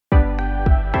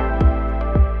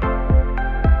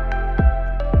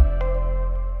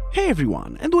Hey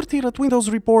everyone, Edward here at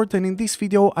Windows Report, and in this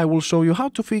video I will show you how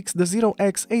to fix the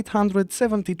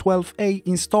 0x8007012a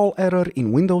install error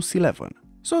in Windows 11.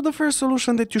 So the first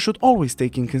solution that you should always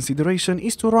take in consideration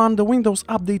is to run the Windows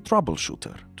Update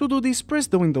troubleshooter. To do this, press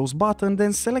the Windows button,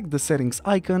 then select the settings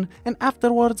icon, and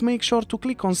afterwards make sure to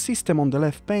click on System on the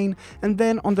left pane, and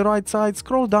then on the right side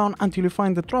scroll down until you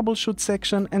find the troubleshoot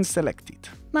section and select it.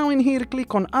 Now in here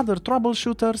click on Other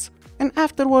troubleshooters, and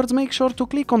afterwards make sure to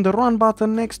click on the Run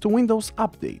button next to Windows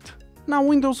Update. Now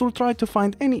Windows will try to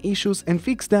find any issues and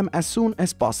fix them as soon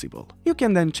as possible. You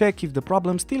can then check if the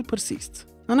problem still persists.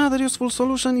 Another useful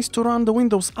solution is to run the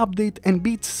Windows Update and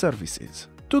Beats services.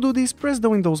 To do this, press the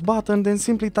Windows button, then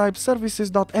simply type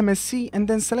services.msc and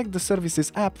then select the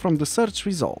Services app from the search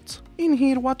results. In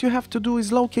here what you have to do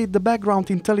is locate the Background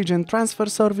Intelligent Transfer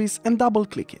service and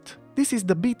double-click it. This is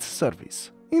the Beats service.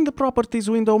 In the Properties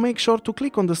window, make sure to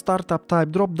click on the Startup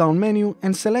Type drop-down menu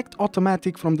and select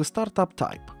Automatic from the Startup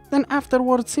Type. Then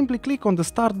afterwards, simply click on the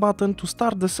Start button to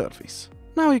start the service.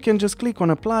 Now you can just click on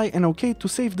Apply and OK to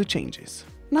save the changes.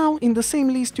 Now, in the same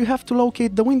list, you have to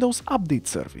locate the Windows Update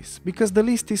service. Because the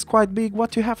list is quite big,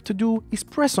 what you have to do is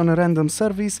press on a random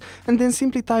service and then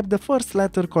simply type the first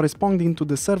letter corresponding to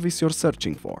the service you're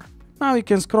searching for. Now you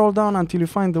can scroll down until you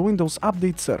find the Windows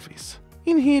Update service.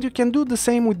 In here you can do the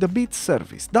same with the Beats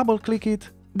service, double-click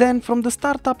it, then from the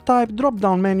Startup Type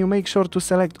drop-down menu make sure to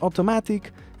select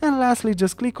Automatic, and lastly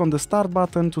just click on the Start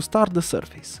button to start the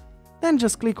service. Then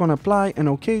just click on Apply and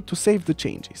OK to save the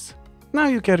changes. Now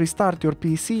you can restart your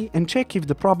PC and check if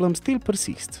the problem still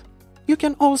persists. You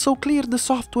can also clear the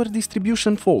software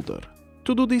distribution folder.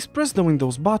 To do this, press the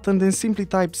Windows button, then simply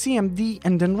type cmd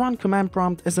and then run command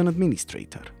prompt as an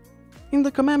administrator. In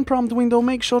the command prompt window,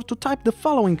 make sure to type the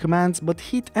following commands but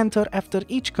hit enter after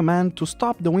each command to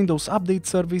stop the Windows Update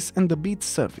service and the Beats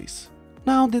service.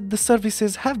 Now that the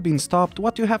services have been stopped,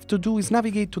 what you have to do is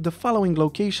navigate to the following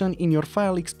location in your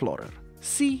File Explorer.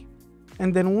 C,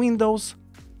 and then Windows,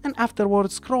 and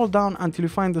afterwards scroll down until you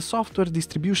find the Software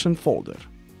Distribution folder.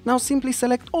 Now simply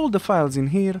select all the files in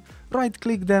here,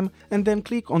 right-click them, and then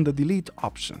click on the Delete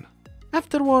option.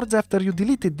 Afterwards, after you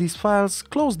deleted these files,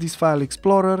 close this File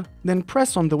Explorer, then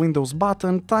press on the Windows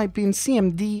button, type in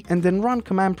cmd and then run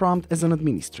command prompt as an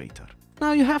administrator.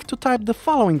 Now you have to type the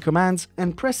following commands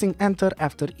and pressing enter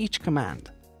after each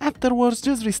command. Afterwards,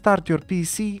 just restart your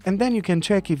PC and then you can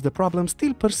check if the problem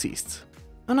still persists.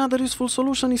 Another useful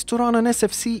solution is to run an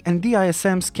SFC and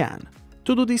DISM scan.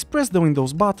 To do this, press the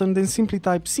Windows button, then simply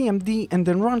type cmd and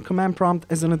then run command prompt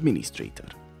as an administrator.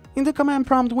 In the command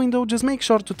prompt window, just make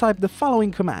sure to type the following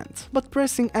commands, but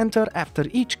pressing enter after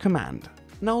each command.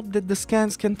 Note that the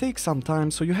scans can take some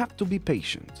time, so you have to be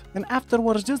patient. And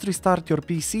afterwards, just restart your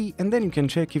PC and then you can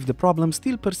check if the problem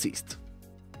still persists.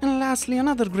 And lastly,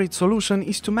 another great solution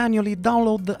is to manually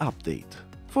download the update.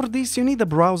 For this, you need a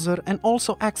browser and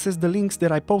also access the links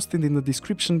that I posted in the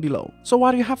description below. So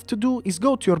what you have to do is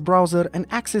go to your browser and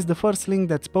access the first link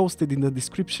that's posted in the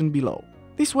description below.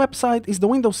 This website is the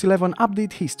Windows 11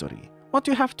 update history. What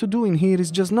you have to do in here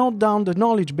is just note down the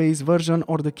knowledge base version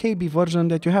or the KB version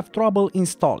that you have trouble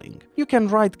installing. You can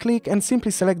right-click and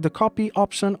simply select the copy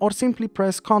option or simply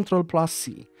press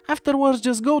Ctrl+C. Afterwards,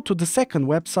 just go to the second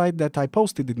website that I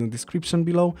posted in the description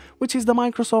below, which is the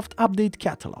Microsoft Update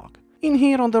Catalog. In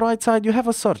here on the right side you have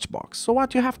a search box, so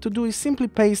what you have to do is simply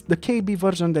paste the KB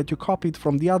version that you copied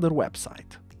from the other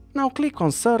website. Now click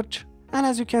on Search, and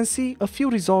as you can see, a few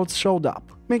results showed up.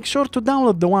 Make sure to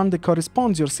download the one that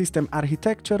corresponds your system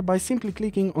architecture by simply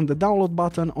clicking on the download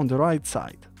button on the right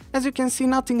side. As you can see,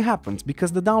 nothing happens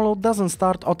because the download doesn't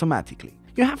start automatically.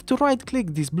 You have to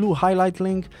right-click this blue highlight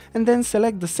link and then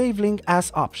select the Save Link As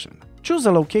option. Choose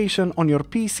a location on your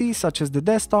PC such as the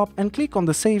desktop and click on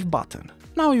the Save button.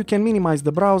 Now you can minimize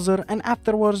the browser and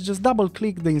afterwards just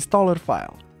double-click the installer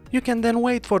file. You can then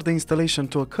wait for the installation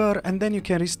to occur and then you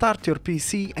can restart your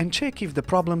PC and check if the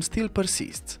problem still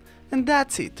persists. And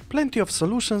that's it, plenty of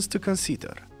solutions to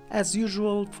consider. As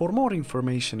usual, for more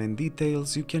information and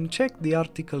details, you can check the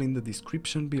article in the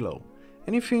description below.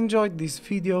 And if you enjoyed this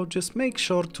video, just make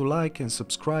sure to like and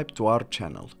subscribe to our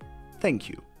channel. Thank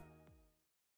you.